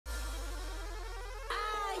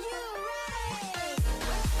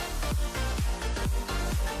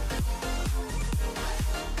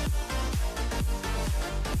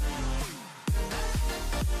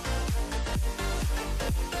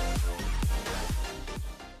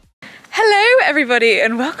everybody,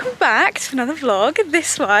 and welcome back to another vlog.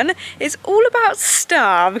 This one is all about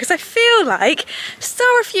Star, because I feel like Star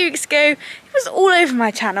a few weeks ago, he was all over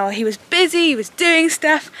my channel. He was busy, he was doing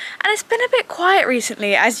stuff, and it's been a bit quiet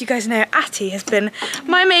recently. As you guys know, Atty has been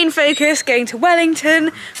my main focus, going to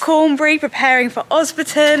Wellington, Cornbury, preparing for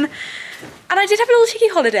Osberton. And I did have a little cheeky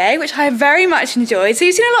holiday, which I very much enjoyed. So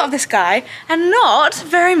you've seen a lot of this guy, and not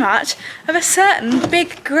very much of a certain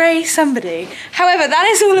big grey somebody. However, that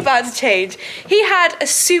is all about to change. He had a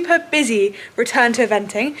super busy return to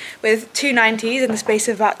eventing with 290s in the space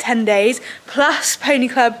of about 10 days, plus Pony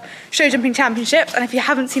Club show jumping championships. And if you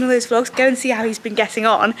haven't seen all those vlogs, go and see how he's been getting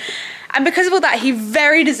on. And because of all that, he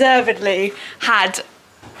very deservedly had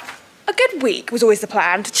a good week. Was always the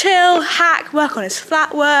plan, to chill, hack, work on his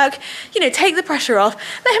flat work, you know, take the pressure off,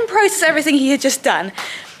 let him process everything he had just done.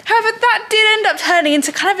 However, that did end up turning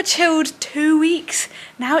into kind of a chilled 2 weeks.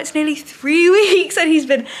 Now it's nearly 3 weeks and he's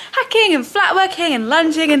been hacking and flat working and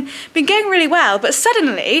lunging and been going really well. But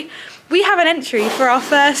suddenly we have an entry for our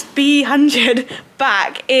first B100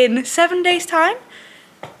 back in 7 days time.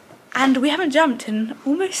 And we haven't jumped in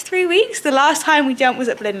almost 3 weeks. The last time we jumped was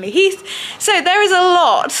at Blinley Heath. So there is a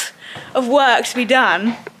lot of work to be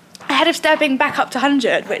done ahead of stepping back up to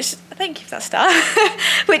 100, which, thank you for that Star,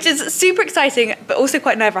 which is super exciting, but also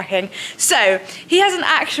quite nerve-wracking. So he has an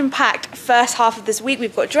action-packed first half of this week.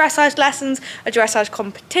 We've got dressage lessons, a dressage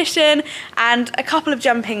competition, and a couple of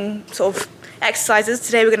jumping sort of exercises.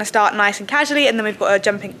 Today we're going to start nice and casually, and then we've got a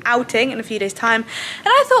jumping outing in a few days time. And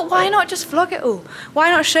I thought, why not just vlog it all?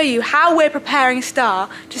 Why not show you how we're preparing Star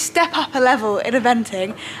to step up a level in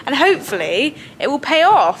eventing, and hopefully it will pay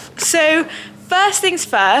off. So first things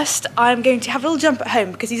first, I'm going to have a little jump at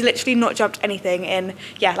home because he's literally not jumped anything in,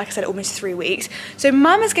 yeah, like I said, almost 3 weeks. So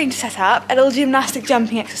Mum is going to set up a little gymnastic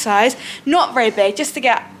jumping exercise, not very big, just to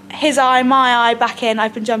get his eye, my eye back in.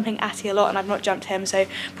 I've been jumping Atty a lot and I've not jumped him, so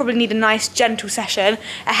probably need a nice gentle session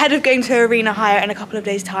ahead of going to Arena Hire in a couple of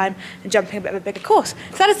days time and jumping a bit of a bigger course.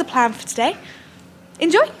 So that is the plan for today.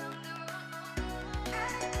 Enjoy!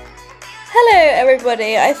 Hello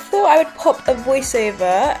everybody, I thought I would pop a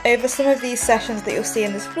voiceover over some of these sessions that you'll see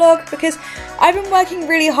in this vlog because I've been working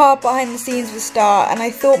really hard behind the scenes with Star, and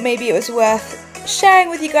I thought maybe it was worth sharing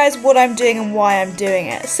with you guys what I'm doing and why I'm doing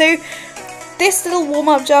it. So this little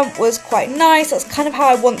warm-up jump was quite nice. That's kind of how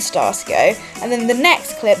I want Star to go. And then the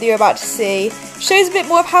next clip that you're about to see shows a bit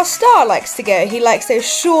more of how Star likes to go. He likes those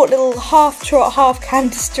short little half trot, half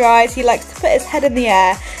canter strides. He likes to put his head in the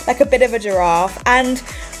air like a bit of a giraffe. And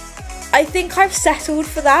I think I've settled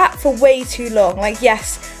for that for way too long. Like,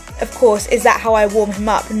 yes, of course, is that how I warm him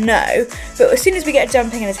up? No. But as soon as we get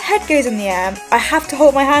jumping and his head goes in the air, I have to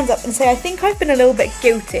hold my hands up and say I think I've been a little bit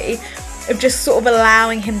guilty of just sort of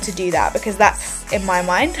allowing him to do that, because that's, in my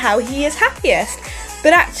mind, how he is happiest.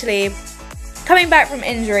 But actually, coming back from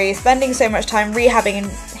injury, spending so much time rehabbing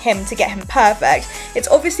him to get him perfect, it's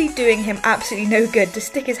obviously doing him absolutely no good to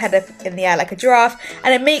stick his head up in the air like a giraffe,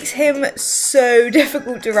 and it makes him so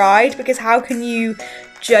difficult to ride, because how can you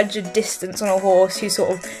judge a distance on a horse who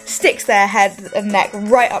sort of sticks their head and neck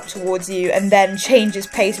right up towards you and then changes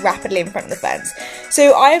pace rapidly in front of the fence?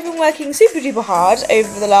 So I have been working super duper hard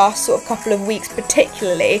over the last sort of couple of weeks,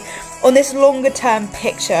 particularly on this longer term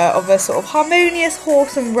picture of a sort of harmonious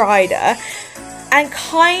horse and rider, and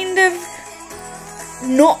kind of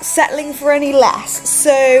not settling for any less.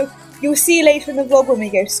 So you'll see later in the vlog when we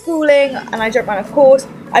go schooling and I jump around a course,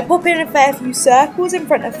 I pop in a fair few circles in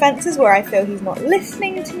front of fences where I feel he's not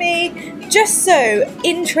listening to me, just so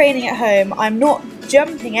in training at home I'm not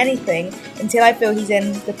jumping anything until I feel he's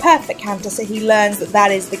in the perfect canter, so he learns that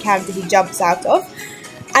that is the canter he jumps out of.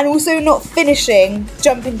 And also not finishing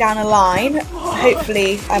jumping down a line,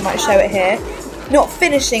 hopefully I might show it here, not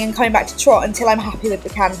finishing and coming back to trot until I'm happy with the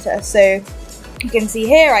canter. So you can see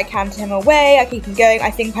here I canter him away, I keep him going. I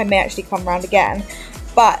think I may actually come round again.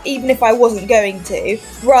 But even if I wasn't going to,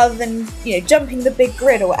 rather than, you know, jumping the big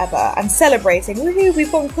grid or whatever and celebrating, woohoo,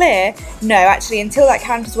 we've gone clear, no, actually until that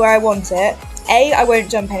canter's where I want it, A, I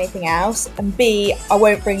won't jump anything else, and B, I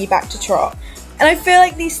won't bring you back to trot. And I feel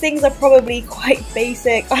like these things are probably quite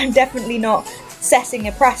basic. I'm definitely not setting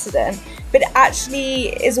a precedent, but it actually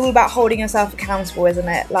is all about holding yourself accountable, isn't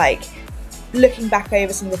it? Like, looking back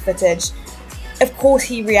over some of the footage, of course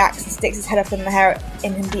he reacts and sticks his head up in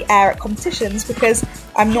the air at competitions, because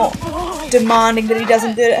I'm not demanding that he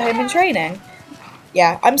doesn't do it at home in training.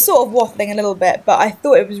 yeah, I'm sort of waffling a little bit, but I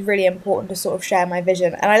thought it was really important to sort of share my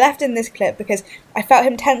vision. And I left in this clip because I felt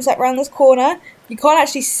him tense up around this corner. You can't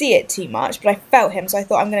actually see it too much, but I felt him, so I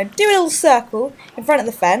thought I'm going to do a little circle in front of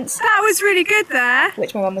the fence. That was really good there.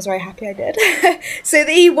 Which my mum was very happy I did. So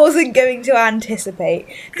that he wasn't going to anticipate.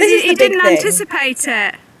 Because he didn't anticipate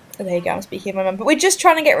it. Oh, there you go, I'm speaking of my mum. But we're just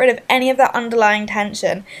trying to get rid of any of that underlying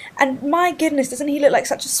tension. And my goodness, doesn't he look like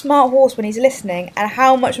such a smart horse when he's listening? And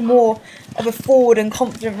how much more of a forward and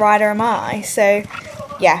confident rider am I? So,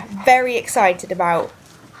 yeah, very excited about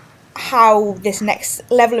how this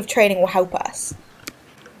next level of training will help us.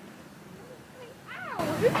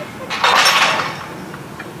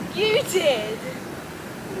 You did!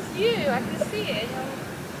 It was you, I can see it in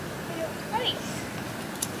your face.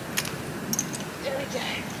 There we go.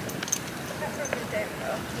 That's what I'm going to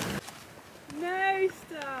do. No,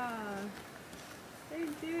 Star.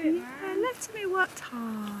 Don't do it, man. Yeah, let me worked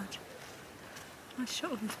hard. I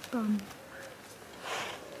shot off his bum.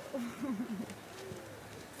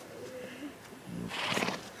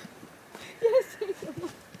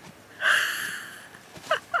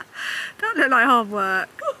 That looked like hard work.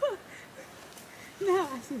 No,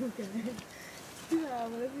 you're going. Yeah,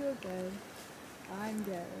 whatever you're going, I'm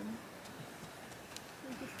going.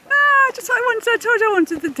 I told you I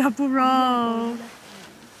wanted the double roll.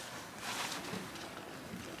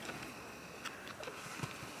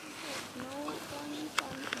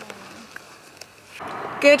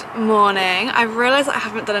 Good morning. I realise I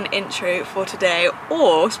haven't done an intro for today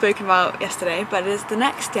or spoken about yesterday, but it is the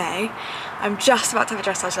next day. I'm just about to have a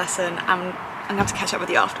dressage lesson and I'm going to have to catch up with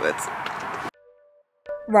you afterwards.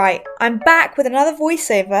 Right, I'm back with another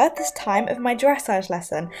voiceover, this time of my dressage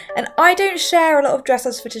lesson. And I don't share a lot of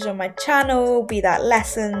dressage footage on my channel, be that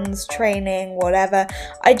lessons, training, whatever.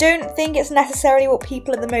 I don't think it's necessarily what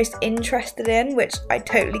people are the most interested in, which I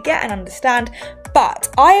totally get and understand.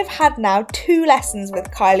 But I have had now 2 lessons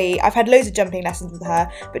with Kylie. I've had loads of jumping lessons with her,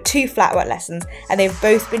 but 2 flat work lessons, and they've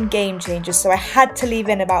both been game changers. So I had to leave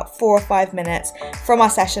in about 4 or 5 minutes from our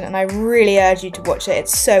session, and I really urge you to watch it.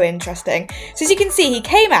 It's so interesting. So as you can see, he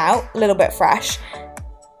came out a little bit fresh,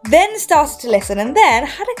 then started to listen, and then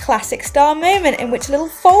had a classic Star moment in which a little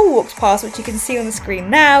foal walked past, which you can see on the screen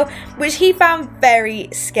now, which he found very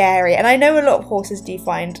scary. And I know a lot of horses do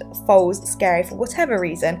find foals scary for whatever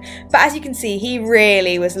reason, but as you can see, he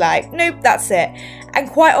really was like, nope, that's it. And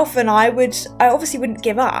quite often I obviously wouldn't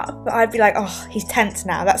give up, but I'd be like, oh, he's tense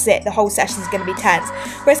now, that's it, the whole session's going to be tense.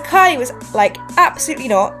 Whereas Kylie was like, absolutely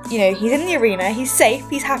not, you know, he's in the arena, he's safe,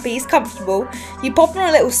 he's happy, he's comfortable. You pop him on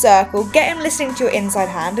a little circle, get him listening to your inside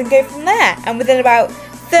hand and go from there. And within about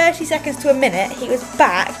 30 seconds to a minute, he was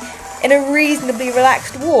back in a reasonably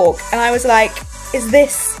relaxed walk. And I was like, is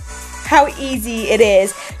this how easy it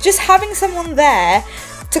is? Just having someone there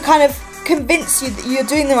to kind of convince you that you're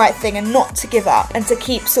doing the right thing and not to give up and to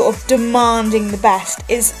keep sort of demanding the best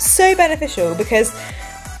is so beneficial, because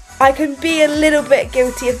I can be a little bit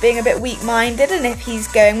guilty of being a bit weak-minded, and if he's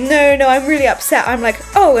going, no, I'm really upset, I'm like,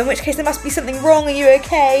 oh, in which case there must be something wrong, are you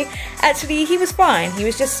okay? Actually, he was fine, he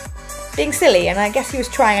was just being silly, and I guess he was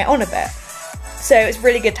trying it on a bit. So it's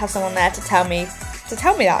really good to have someone there to tell me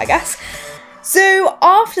that, I guess. So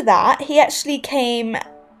after that, he actually came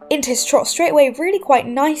into his trot straight away really quite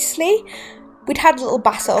nicely. We'd had a little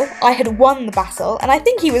battle, I had won the battle, and I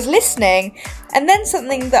think he was listening. And then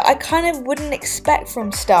something that I kind of wouldn't expect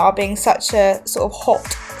from Star, being such a sort of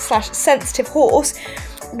hot/sensitive horse,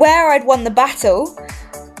 where I'd won the battle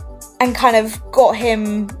and kind of got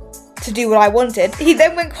him to do what I wanted, he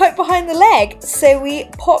then went quite behind the leg. So we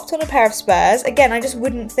popped on a pair of spurs. Again, I just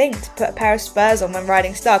wouldn't think to put a pair of spurs on when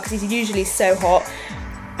riding Star, because he's usually so hot.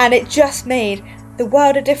 And it just made the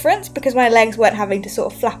world of difference, because my legs weren't having to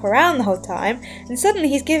sort of flap around the whole time, and suddenly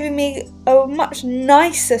he's giving me a much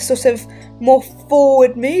nicer sort of more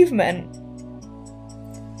forward movement.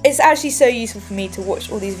 It's actually so useful for me to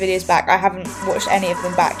watch all these videos back. I haven't watched any of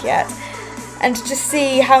them back yet, and to just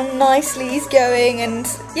see how nicely he's going. And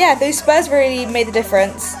yeah, those spurs really made the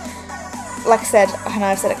difference. Like I said, I know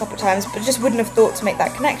I've said it a couple of times, but just wouldn't have thought to make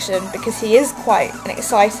that connection, because he is quite an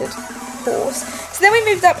excited horse. So then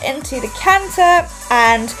we moved up into the canter,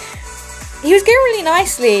 and he was going really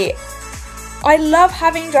nicely. I love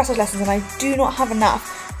having dressage lessons, and I do not have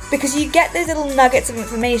enough, because you get those little nuggets of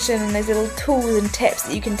information and those little tools and tips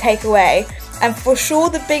that you can take away. And for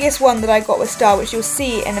sure the biggest one that I got with Star, which you'll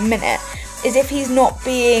see in a minute, is if he's not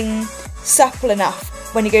being supple enough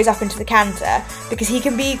when he goes up into the canter, because he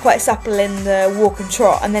can be quite supple in the walk and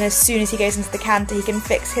trot, and then as soon as he goes into the canter he can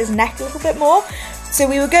fix his neck a little bit more. So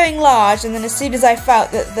we were going large, and then as soon as I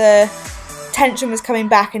felt that the tension was coming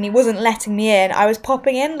back and he wasn't letting me in, I was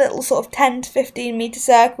popping in little sort of 10 to 15 metre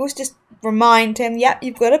circles, just remind him, yep,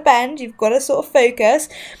 you've got to bend, you've got to sort of focus.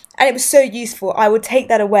 And it was so useful. I would take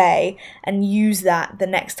that away and use that the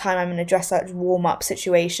next time I'm in a dressage warm-up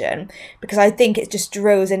situation, because I think it just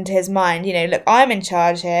drills into his mind, you know, look, I'm in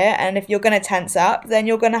charge here, and if you're going to tense up, then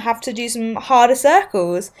you're going to have to do some harder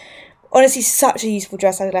circles. Honestly, such a useful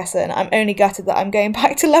dressage lesson. I'm only gutted that I'm going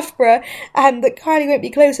back to Loughborough and that Kylie won't be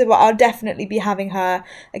closer, but I'll definitely be having her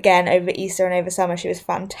again over Easter and over summer. She was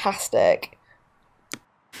fantastic.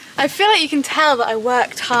 I feel like you can tell that I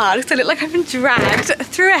worked hard because I look like I've been dragged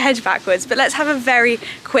through a hedge backwards, but let's have a very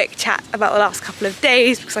quick chat about the last couple of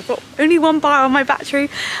days because I've got only one bar on my battery.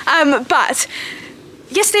 But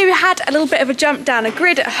yesterday we had a little bit of a jump down a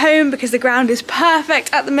grid at home because the ground is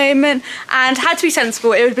perfect at the moment, and had to be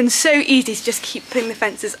sensible. It would have been so easy to just keep putting the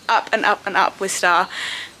fences up and up and up with Star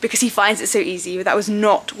because he finds it so easy, but that was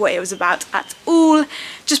not what it was about at all.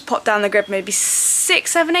 Just popped down the grid maybe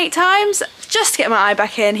 6, 7, 8 times just to get my eye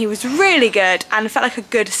back in. He was really good and felt like a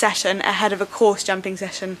good session ahead of a course jumping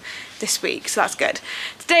session this week, so that's good.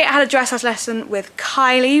 Today I had a dressage lesson with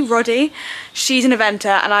Kylie Roddy. She's an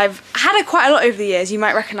eventer and I've had her quite a lot over the years. You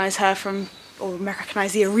might recognise her from, or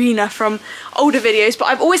recognise the arena from older videos, but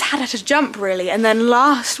I've always had her to jump really, and then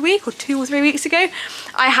last week or 2 or 3 weeks ago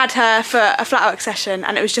I had her for a flat work session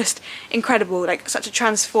and it was just incredible, like such a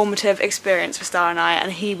transformative experience for Star and I,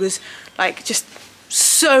 and he was like just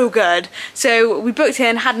so good. So we booked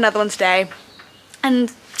in, had another one today,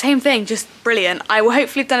 and same thing, just brilliant. I will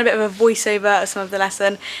hopefully have done a bit of a voiceover of some of the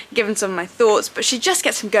lesson, given some of my thoughts, but she just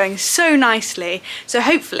gets him going so nicely. So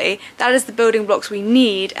hopefully that is the building blocks we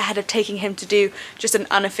need ahead of taking him to do just an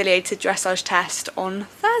unaffiliated dressage test on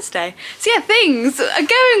Thursday. So yeah, things are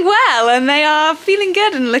going well and they are feeling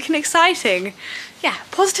good and looking exciting. Yeah,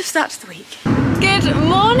 positive start to the week. Good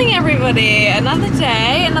morning everybody, another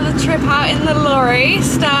day, another trip out in the lorry.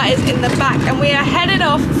 Star is in the back and we are headed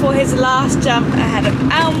off for his last jump ahead of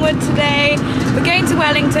Elmwood today. We're going to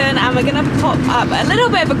Wellington and we're going to pop up a little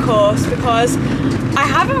bit of a course because I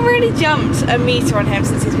haven't really jumped a metre on him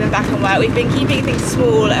since he's been back on work. We've been keeping things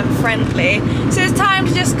small and friendly, so it's time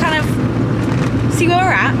to just kind of see where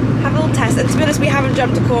we're at, have a little test. And to be honest, we haven't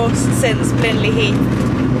jumped a course since Blinley Heath.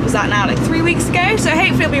 Was that now, like 3 weeks ago? So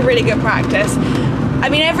hopefully it'll be really good practice. I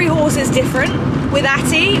mean, every horse is different. With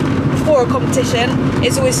Atty, before a competition,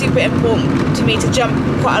 it's always super important to me to jump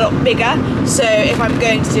quite a lot bigger. So if I'm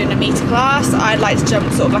going to do in a metre class, I'd like to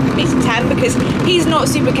jump sort of like a metre 10 because he's not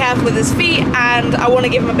super careful with his feet and I want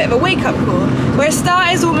to give him a bit of a wake-up call. Whereas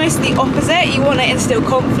Star is almost the opposite. You want to instill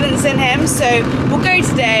confidence in him. So we'll go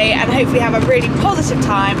today and hopefully have a really positive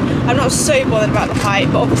time. I'm not so bothered about the height,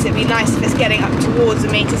 but obviously it'd be nice if it's getting up towards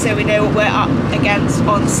a metre so we know what we're up against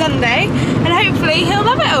on Sunday. And hopefully he'll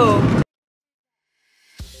love it all.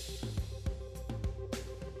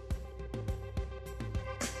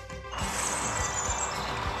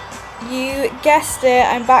 You guessed it,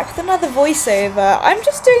 I'm back with another voiceover. I'm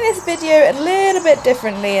just doing this video a little bit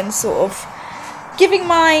differently and sort of giving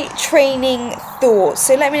my training thoughts,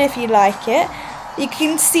 so let me know if you like it. You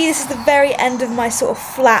can see this is the very end of my sort of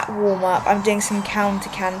flat warm-up. I'm doing some counter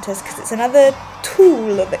canters because it's another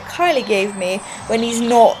tool that Kylie gave me when he's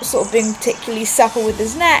not sort of being particularly supple with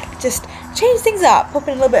his neck. Just change things up, pop in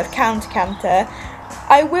a little bit of counter canter.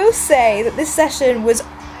 I will say that this session was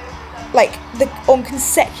like on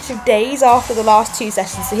consecutive days after the last 2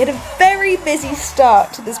 sessions, so he had a very busy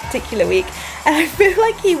start to this particular week and I feel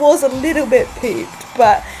like he was a little bit pooped,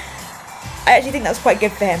 but I actually think that was quite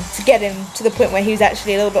good for him to get him to the point where he was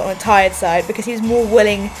actually a little bit on the tired side because he was more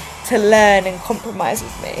willing to learn and compromise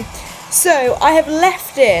with me. So I have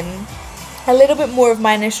left in a little bit more of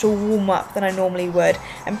my initial warm-up than I normally would,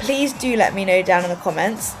 and please do let me know down in the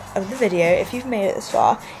comments of the video if you've made it this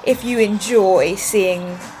far, if you enjoy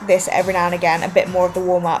seeing this every now and again, a bit more of the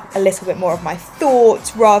warm-up, a little bit more of my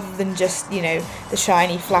thoughts rather than just, you know, the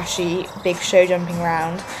shiny, flashy, big show jumping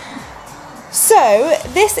round. So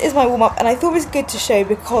this is my warm-up and I thought it was good to show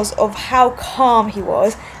because of how calm he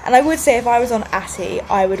was, and I would say if I was on Atty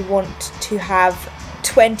I would want to have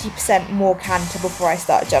 20% more canter before I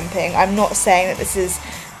start jumping. I'm not saying that this is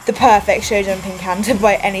the perfect show jumping canter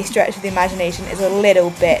by any stretch of the imagination. It's a little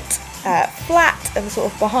bit flat and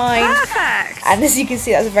sort of behind. Perfect! And as you can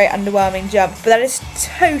see, that's a very underwhelming jump, but that is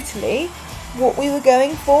totally what we were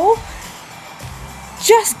going for.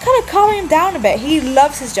 Just kind of calming him down a bit. He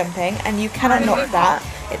loves his jumping and you cannot knock that.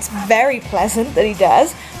 It's very pleasant that he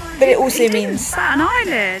does, but it also means... An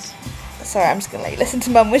eyelid. sorry, I'm just gonna let you listen to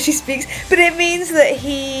Mum when she speaks, but it means that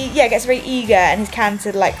he, yeah, gets very eager, and his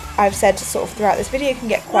canter, like I've said sort of throughout this video, can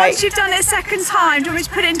get quite... Once you've done it a second time, do you want me to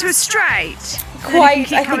put it into a straight?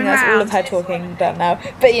 Quite, I think that's all of her talking done now.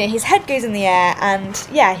 But you know, his head goes in the air, and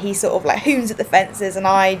yeah, he sort of like hoons at the fences, and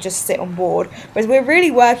I just sit on board. Whereas we're really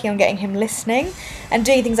working on getting him listening and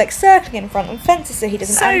doing things like circling in front of fences so he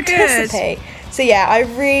doesn't anticipate. Good. So yeah, I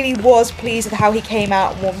really was pleased with how he came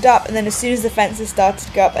out and warmed up, and then as soon as the fences started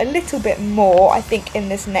to go up a little bit more, I think in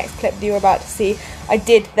this next clip that you're about to see, I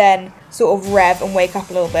did then sort of rev and wake up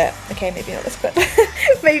a little bit. Okay, maybe not this clip,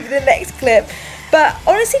 maybe the next clip. But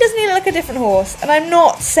honestly, doesn't he look like a different horse? And I'm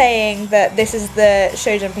not saying that this is the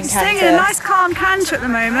show jumping canter. He's staying in a nice calm canter at the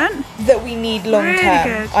moment. That we need long term.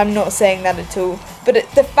 Really, I'm not saying that at all. But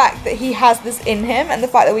the fact that he has this in him, and the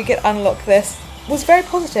fact that we could unlock this, was very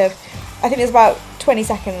positive. I think there's about 20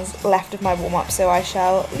 seconds left of my warm up, so I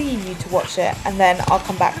shall leave you to watch it, and then I'll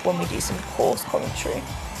come back when we do some course commentary.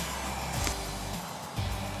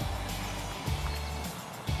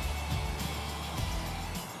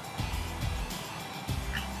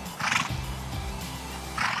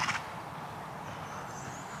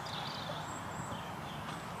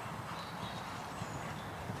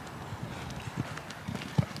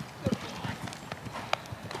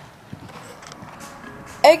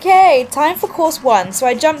 Okay, time for course 1. So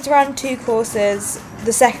I jumped around 2 courses.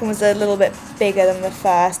 The second was a little bit bigger than the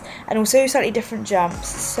first, and also slightly different jumps,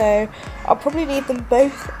 so I'll probably leave them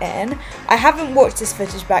both in. I haven't watched this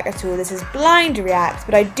footage back at all, this is blind react,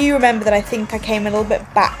 but I do remember that I think I came a little bit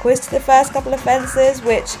backwards to the first couple of fences,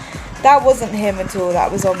 which that wasn't him at all,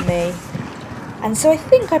 that was on me. And so I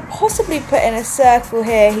think I possibly put in a circle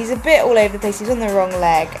here. He's a bit all over the place, he's on the wrong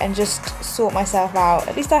leg, and just sort myself out.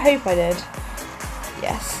 At least I hope I did.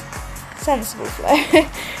 Yes, sensible flow.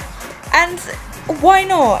 And why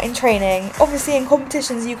not in training? Obviously in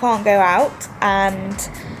competitions you can't go out and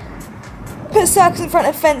put circles in front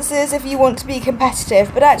of fences if you want to be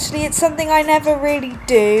competitive, but actually it's something I never really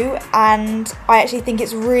do, and I actually think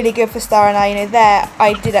it's really good for Star and I. You know, there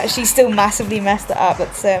I did actually still massively mess that up.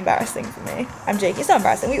 That's so embarrassing for me. I'm joking, it's not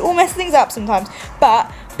embarrassing, we all mess things up sometimes,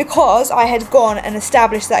 but because I had gone and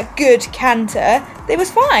established that good canter, it was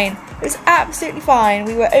fine. It was absolutely fine.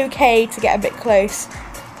 We were okay to get a bit close,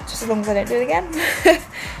 just as long as I don't do it again.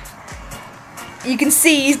 You can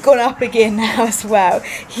see he's gone up again now as well.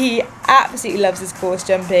 He absolutely loves his course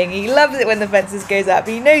jumping. He loves it when the fences goes up.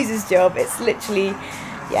 He knows his job. It's literally,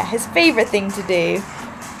 yeah, his favourite thing to do.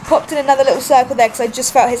 Popped in another little circle there because I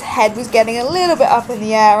just felt his head was getting a little bit up in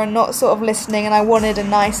the air and not sort of listening, and I wanted a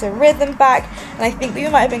nicer rhythm back, and I think we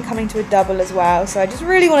might have been coming to a double as well, so I just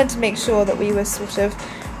really wanted to make sure that we were sort of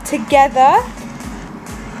together.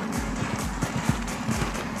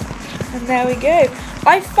 And there we go.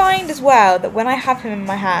 I find as well that when I have him in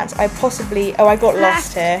my hands, I possibly... Oh, I got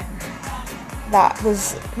lost here. That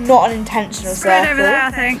was not an intentional circle. Over there,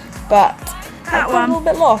 I think. But I got a little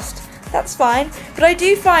bit lost. That's fine. But I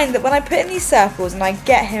do find that when I put in these circles and I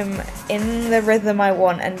get him in the rhythm I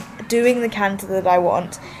want and doing the canter that I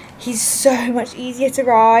want, he's so much easier to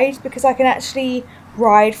ride because I can actually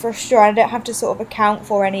ride for a stride. I don't have to sort of account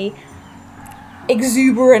for any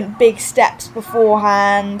exuberant big steps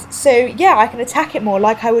beforehand, so yeah, I can attack it more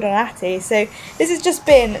like I would on Atty. So this has just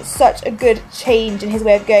been such a good change in his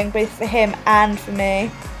way of going, both for him and for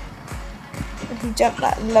me. And he jumped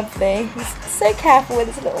that lovely. He's so careful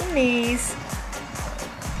with his little knees,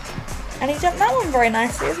 and he jumped that one very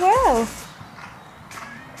nicely as well.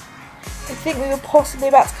 I think we were possibly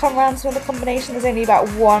about to come around to another combination. There's only about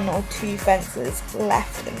 1 or 2 fences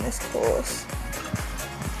left in this course.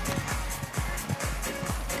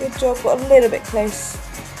 Good job, got a little bit close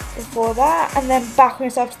before that, and then back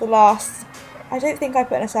myself to the last. I don't think I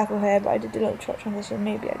put in a circle here, but I did do a little trot transition,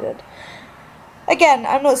 maybe I did. Again,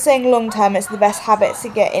 I'm not saying long term it's the best habit to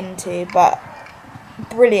get into, but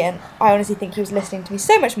brilliant. I honestly think he was listening to me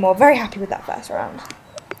so much more. Very happy with that first round.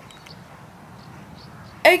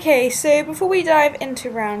 Okay, so before we dive into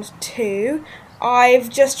round 2, I've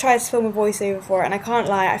just tried to film a voiceover for it, and I can't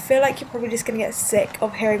lie, I feel like you're probably just going to get sick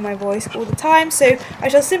of hearing my voice all the time, so I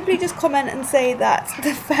shall simply just comment and say that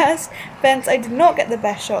the first fence I did not get the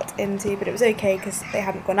best shot into, but it was okay because they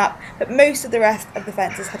hadn't gone up, but most of the rest of the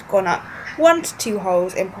fences had gone up 1 to 2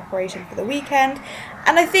 holes in preparation for the weekend,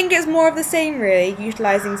 and I think it's more of the same really,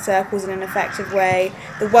 utilising circles in an effective way.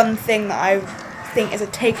 The one thing that I think is a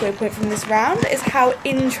takeaway point from this round is how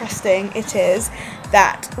interesting it is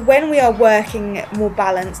that when we are working more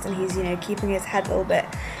balanced and he's, you know, keeping his head a little bit,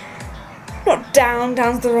 not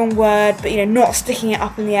down's the wrong word, but, you know, not sticking it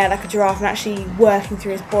up in the air like a giraffe and actually working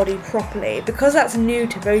through his body properly, because that's new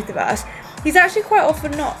to both of us, He's actually quite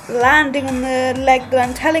often not landing on the leg that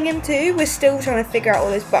I'm telling him to. We're still trying to figure out all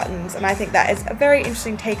those buttons, and I think that is a very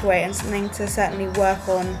interesting takeaway and something to certainly work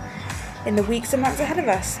on in the weeks and months ahead of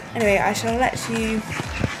us. Anyway, I shall let you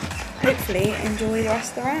hopefully enjoy the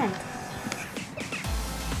rest of the round.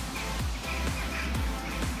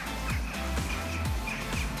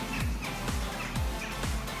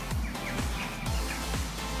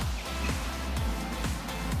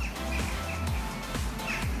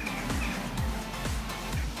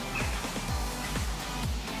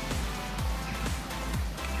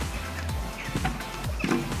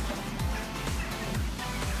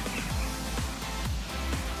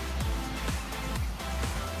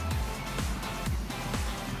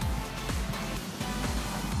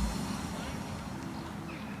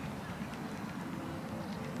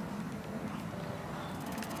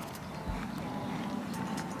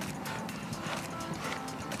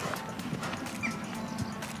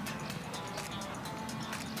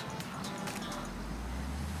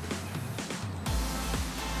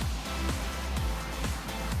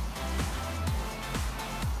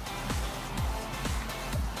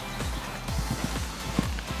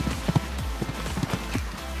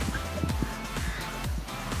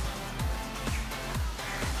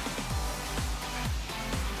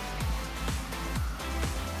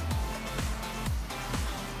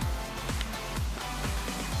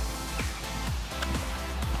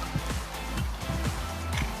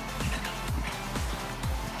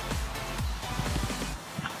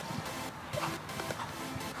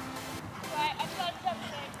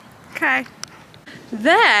 Okay.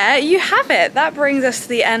 There you have it. That brings us to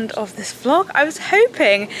the end of this vlog. I was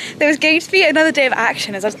hoping there was going to be another day of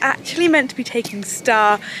action, as I was actually meant to be taking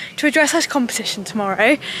Star to a dressage competition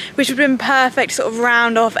tomorrow, which would have been perfect to sort of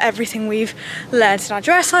round off everything we've learned in our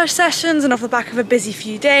dressage sessions, and off the back of a busy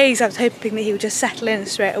few days I was hoping that he would just settle in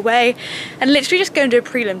straight away and literally just go and do a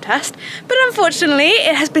prelim test. But unfortunately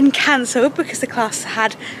it has been cancelled because the class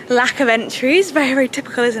had lack of entries. Very, very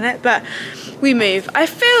typical, isn't it? But we move. I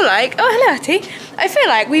feel like, oh hello Hattie, I feel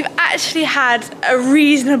like we've actually had a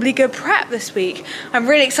reasonably good prep this week. I'm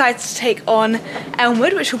really excited to take on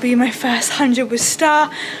Elmwood, which will be my first 100 with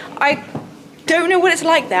Star. I don't know what it's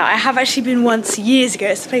like there. I have actually been once years ago.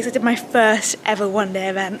 It's the place I did my first ever one-day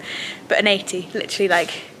event, but an 80, literally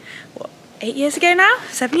like, what, 8 years ago now?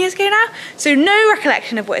 7 years ago now? So no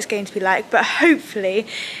recollection of what it's going to be like, but hopefully,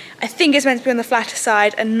 I think it's meant to be on the flatter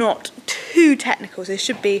side and not too technical, so it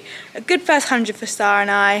should be a good first 100 for Star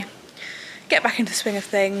and I. Get back into the swing of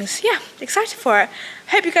things. Yeah, excited for it.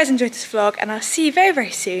 Hope you guys enjoyed this vlog, and I'll see you very,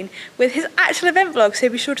 very soon with his actual event vlog, so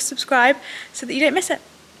be sure to subscribe so that you don't miss it.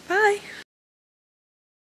 Bye.